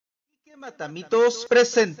Matamitos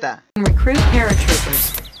presenta. Recruit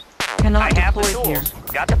paratroopers. Cannot deploy here.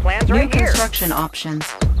 Got the plans New right here. construction options.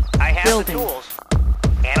 I have Building. the tools.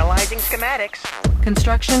 Analyzing schematics.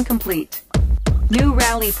 Construction complete. New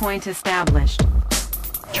rally point established.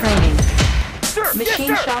 Training. Sir, Machine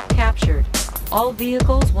yes, sir. shop captured. All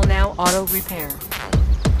vehicles will now auto-repair.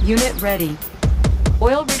 Unit ready.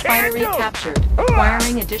 Oil refinery do. captured.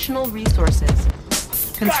 Acquiring additional resources.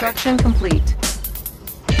 Construction complete.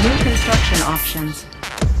 New construction options.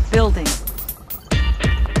 Building.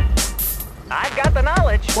 I've got the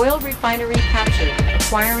knowledge. Oil refinery captured.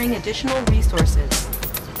 Acquiring additional resources.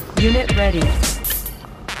 Unit ready.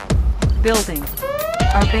 Building.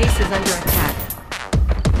 Our base is under attack.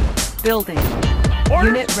 Building. Orders.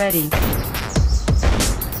 Unit ready.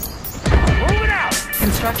 Moving out.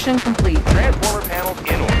 Construction complete. Transformer panels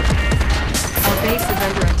in order. Our base is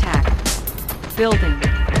under attack. Building.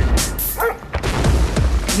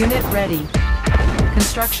 Unit ready.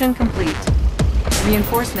 Construction complete.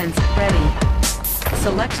 Reinforcements ready.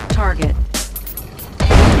 Select target.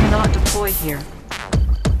 Cannot deploy here.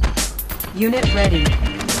 Unit ready.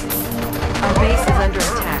 Our base is under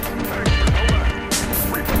attack.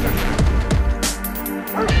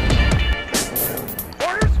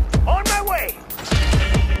 Orders on my way.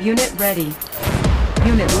 Unit ready.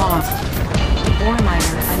 Unit lost. Ore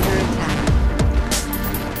miner under attack.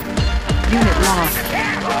 Unit lost.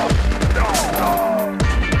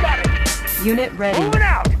 Got it. Unit ready. Moving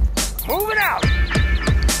out. Moving out.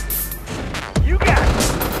 You got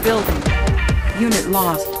it. Building. Unit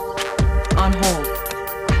lost. On hold.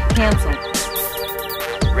 Cancel.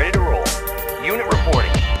 Ready to roll. Unit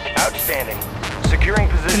reporting. Outstanding. Securing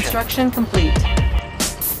position. Construction complete.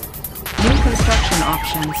 New construction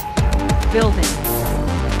options. Building.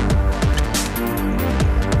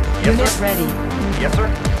 Yes, Unit sir. ready. Yes, sir.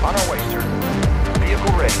 On our way, sir.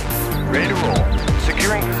 Vehicle ready. Ready to roll.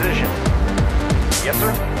 Securing position. Yes,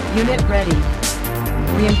 sir. Unit ready.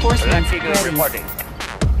 Reinforcements Electrical ready. reporting.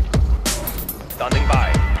 Standing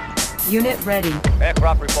by. Unit ready.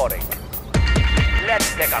 Aircraft reporting.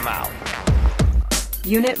 Let's take them out.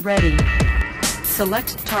 Unit ready.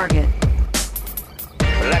 Select target.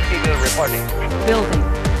 Electrical reporting. Building.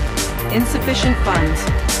 Insufficient funds.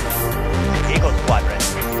 Eagle Squadron.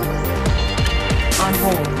 On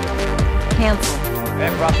hold. Cancel.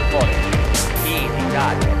 Aircraft reporting. Easy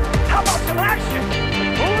target. How about some action?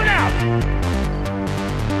 Moving out.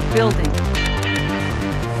 Building.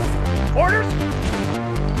 Orders?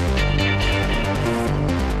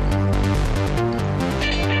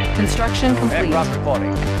 Construction complete. Aircraft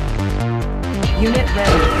reporting. Unit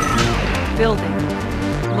ready. Building.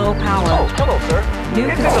 Low power. Oh, hello, sir. New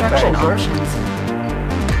It's construction hello, sir. options.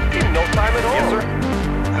 In no time at all. Yes, sir.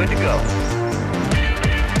 Good to go.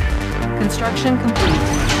 Construction complete.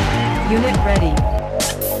 Unit ready.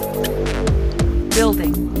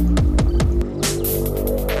 Building.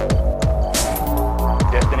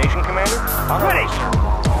 Destination, Commander? On ready, sir.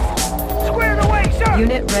 Squared away, sir.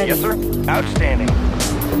 Unit ready. Yes, sir. Outstanding.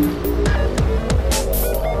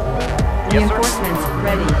 Yes, sir. Reinforcements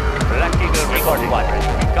ready. Black Eagle recording.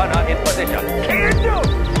 Gunner in position. Can do.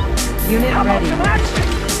 Unit ready. action?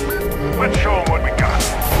 Let's show them what we got.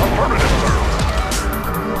 Affirmative, sir.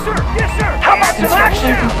 Sir, yes, sir. How about some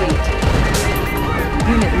Construction action? complete.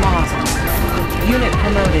 Unit lost. Unit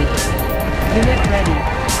promoted. Unit ready.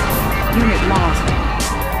 Unit lost.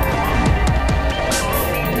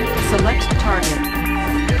 Select target.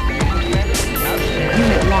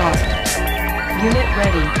 Unit lost. Unit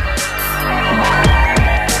ready.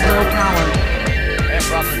 Low power.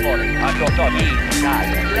 Aircraft reporting. I got on easy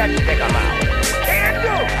target. Let's take them out. Can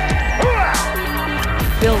do. Hooah!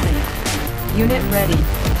 Building. Unit ready.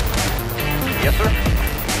 Yes, sir.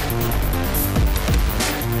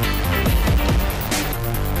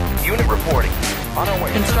 Unit reporting. On our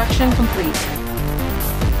way. Construction complete.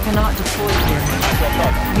 Cannot deploy here. I got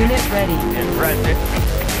on. Unit ready. In transit.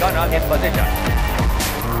 Gunner in position.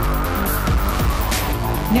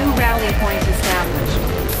 New rally point established.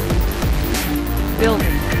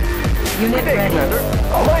 Building. Unit ready.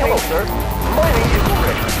 Hello, sir. Mining vehicle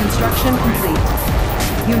ready. Construction complete.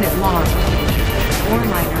 Unit lost. Ore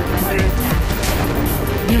miner under attack.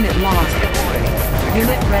 Unit lost.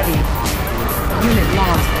 Unit ready. Unit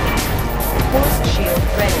lost. Force shield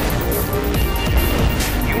ready.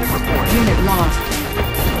 Unit reporting. Unit lost.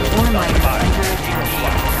 Ore miner under attack.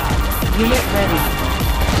 Unit ready.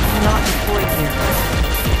 Cannot deploy here.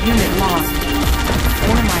 Unit lost.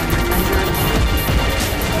 Ore miner under attack.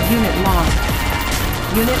 Unit lost.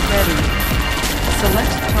 Unit ready.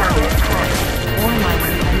 Select target. Ore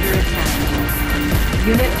miner under attack.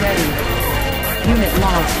 Unit ready. Unit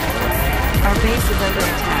lost. Our base is under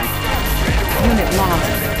attack. Unit lost.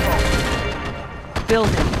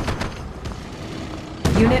 Building.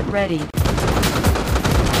 Unit ready.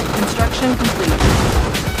 Construction complete.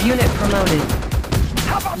 Unit promoted.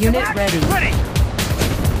 Unit ready. Ready.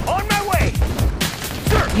 On my way.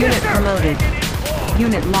 Sir. Unit promoted.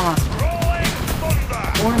 Unit lost.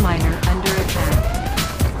 Ore miner under attack.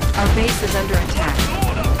 Our base is under attack.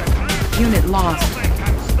 Unit lost.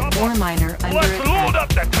 Ore miner under Let's load attack. up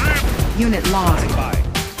the tank. Unit lost.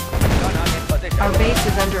 Our base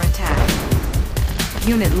is under attack.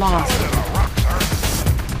 Unit lost.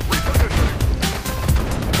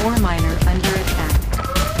 Ore miner under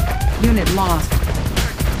attack. Unit lost.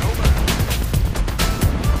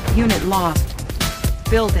 Unit lost.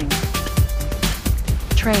 Building.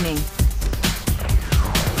 Training.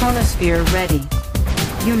 Chronosphere ready.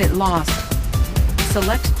 Unit lost.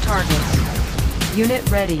 Select target. Unit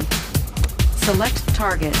ready. Select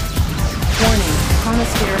target. Warning.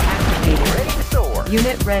 Chronosphere activated. Ready to soar.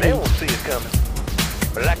 Unit ready. They won't see us coming.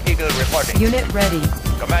 Black Eagle reporting. Unit ready.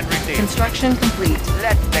 Command received. Construction complete.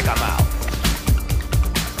 Let's take them out.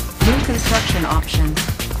 New construction option.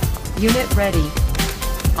 Unit ready.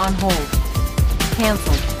 On hold.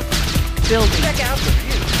 Cancelled. Building. Check out the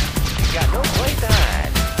view. You got no place to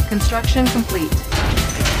hide. Construction complete.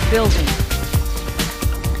 Building.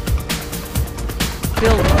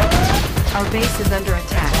 Building. Our base is under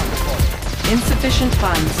attack. Insufficient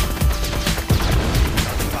funds.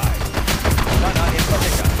 Not on in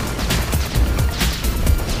position.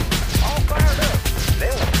 All fired up. They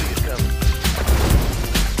won't see us coming.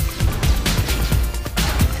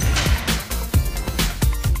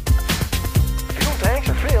 Fuel tanks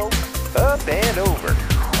are filled. Up and over.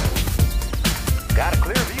 Got a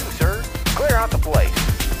clear view, sir. Clear out the place.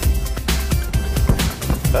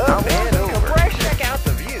 Up and over. Check out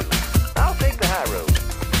the view. I'll take the high road.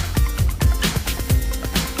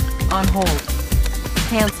 On hold.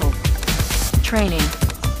 Cancelled. Training.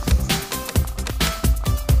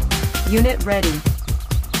 Unit ready.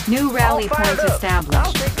 New rally All fired point up. I'll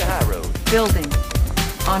established. take the high road. Building.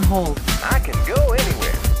 On hold. I can go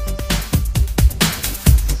anywhere.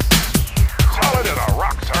 Solid as a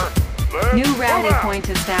rock, sir. New rally point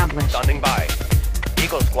established. Standing by.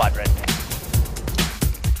 Eagle Squadron.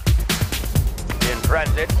 In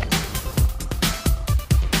transit.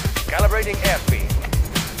 Calibrating airspeed.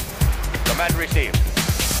 Command received.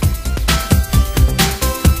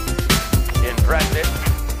 In transit.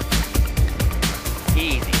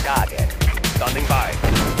 Easy target. Standing by.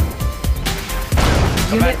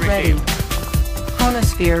 Unit Command ready. received.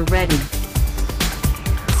 Chronosphere ready.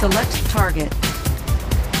 Select target.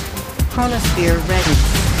 Chronosphere ready.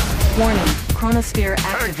 Warning. Chronosphere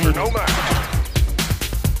activated.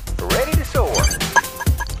 Ready to soar.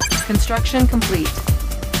 Construction complete.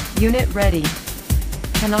 Unit ready.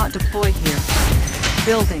 Cannot deploy here.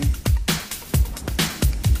 Building.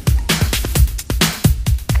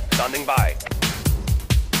 Standing by.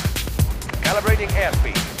 Calibrating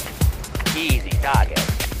airspeed. Easy target.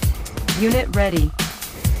 Unit ready.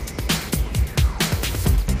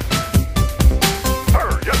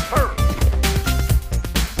 Yes, sir.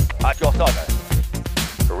 At your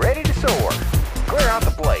service. Ready to soar. Clear out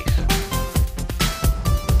the place.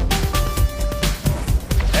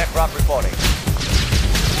 Aircraft reporting.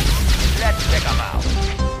 Let's check them out.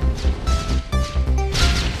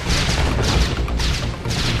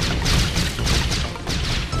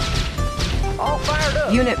 All fired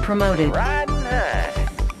up. Unit promoted. Riding high.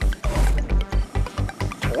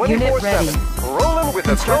 Unit ready. 24/7. Rolling with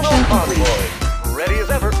the Construction Chrono complete. Convoy. Ready as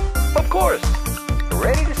ever. Of course.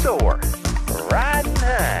 Ready to soar. Riding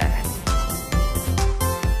high.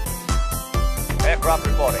 Aircraft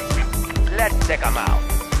reporting. Let's take them out.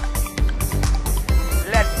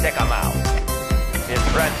 Let's take them out. In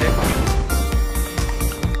transit.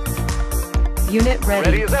 Unit ready.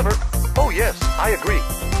 Ready as ever. Oh, yes, I agree.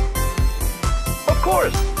 Of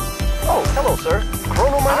course. Oh, hello, sir.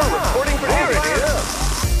 Chrono Miner reporting for here it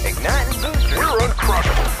is. Igniting booster. We're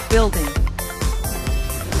uncrushable. Building.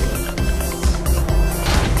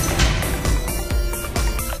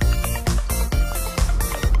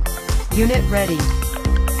 Unit ready.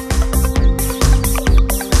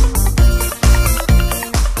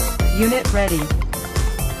 Unit ready.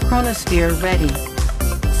 Chronosphere ready.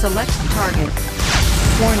 Select target.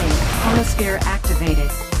 Warning. Chronosphere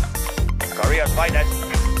activated. Korea's finest.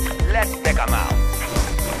 Let's take them out.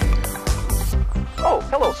 Oh,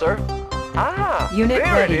 hello, sir. Unit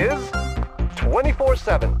there ready. it is.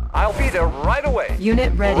 24/7. I'll be there right away.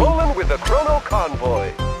 Unit ready. Rolling with the Chrono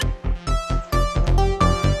Convoy.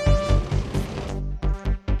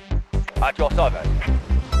 At your service.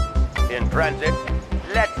 In transit.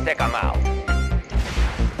 Let's take them out.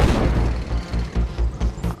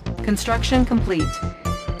 Construction complete.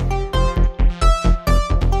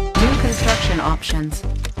 New construction options.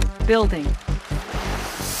 Building.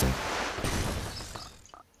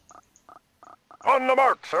 On the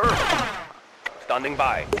mark, sir. Standing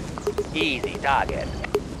by. Easy target.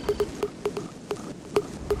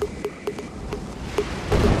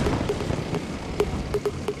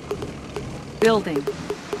 Building.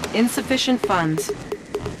 Insufficient funds.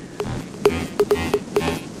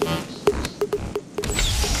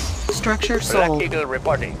 Structure Black sold. Eagle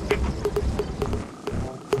reporting.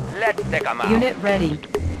 Let's take them out. Unit ready.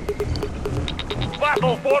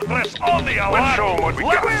 Battle Fortress on the alarm. Let's show 'em what we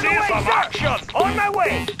Let got. me see some action. On my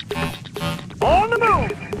way. On the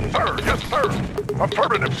move. Sir, yes, sir.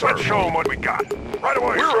 Affirmative, sir. Let's show 'em what we got. Right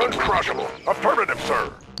away. We're uncrushable. Affirmative, sir.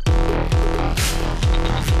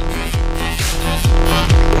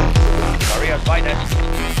 Career sighted.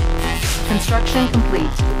 Construction complete.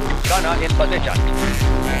 Gunner in position.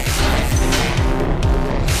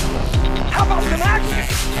 How about some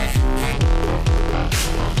action?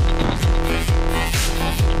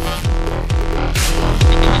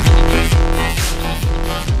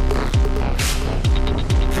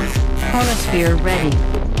 Chronosphere ready.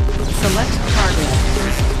 Select target.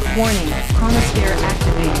 Warning, chronosphere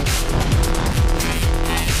activated.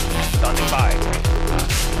 Standing by.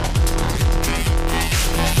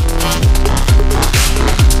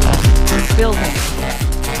 Building.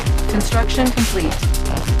 Construction complete.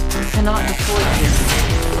 Cannot deploy here.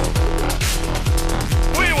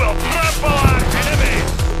 We will trample our enemies.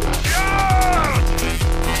 Charge!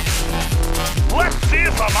 Let's see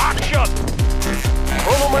some action.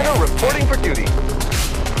 Chrono Miner reporting for duty.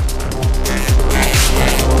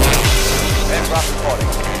 Aircraft reporting.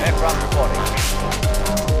 Aircraft reporting.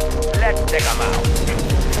 Let's take them out.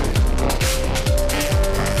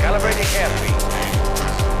 Calibrating airspeed.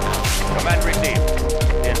 Command received.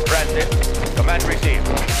 In transit. Command received.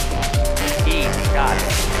 Easy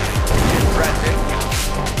target. In transit.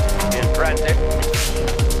 In transit.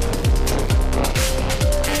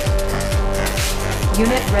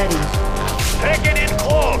 Unit ready. Take it in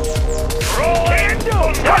close. Rolling.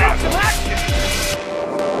 Cut out some action.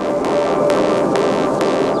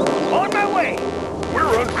 On my way.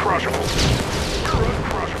 We're uncrushable. We're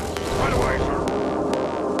uncrushable. Right away, sir.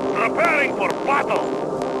 Preparing for battle.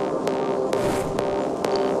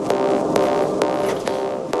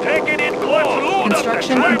 Take it in close.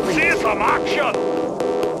 Construction Let's complete. see some action.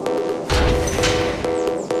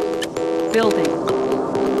 Building.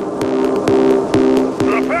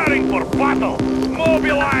 Preparing for battle.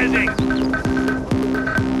 Mobilizing.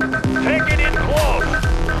 Take it in close.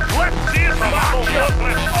 Let's see some action.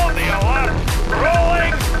 On the alert.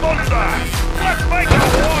 Rolling thunder. Let's make a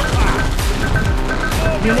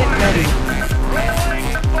warpath. Unit ready. Rolling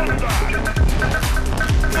thunder.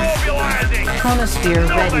 Mobilizing. Chronosphere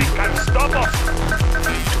ready. Nothing can stop us.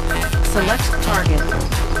 Select target.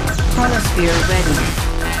 Chronosphere ready.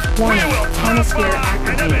 Warning, We will chronosphere trample our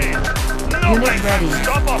activated. enemies. Unit Nothing ready. can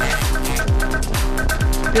stop us.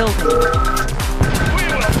 Building. We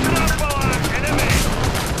will trample our enemies.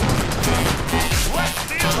 Let's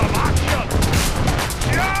see some action.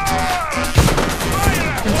 Fire!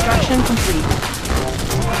 Construction complete.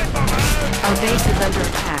 Wipe 'em out. Our base is under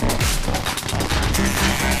attack.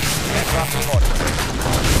 Aircraft reporting.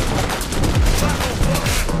 Battle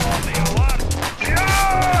fortress on the alert.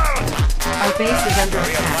 Our base is under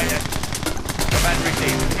Career attack. sighted. Command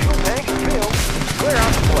received. Tank filled. Clear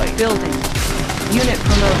out the plane. Building. Unit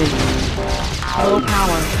promoted. Low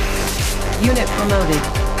power. Unit promoted. We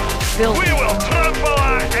Building. will trample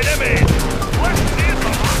our enemies. Let's see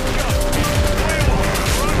some action. We will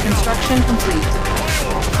crush 'em. Construction complete. We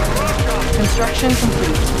will crush 'em. Construction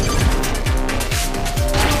complete.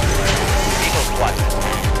 Eagle Squad.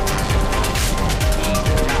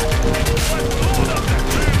 Let's load up the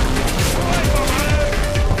crew. Wipe 'em out.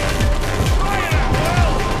 Fire at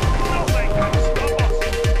will. Nothing can stop us.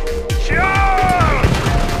 Charge!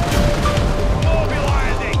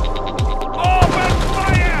 Mobilizing. Open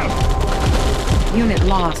fire! Unit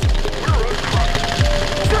lost.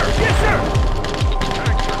 Sir, yes, sir.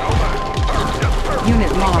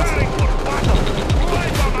 Unit lost. Preparing for battle.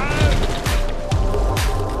 Wipe 'em out.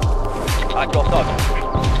 At your thought.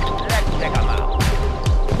 Let's take 'em out.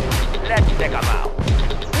 Let's take 'em out.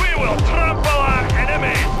 We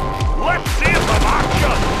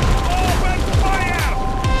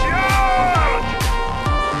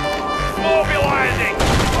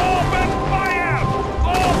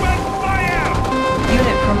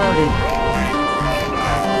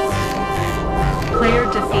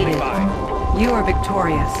You are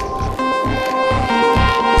victorious.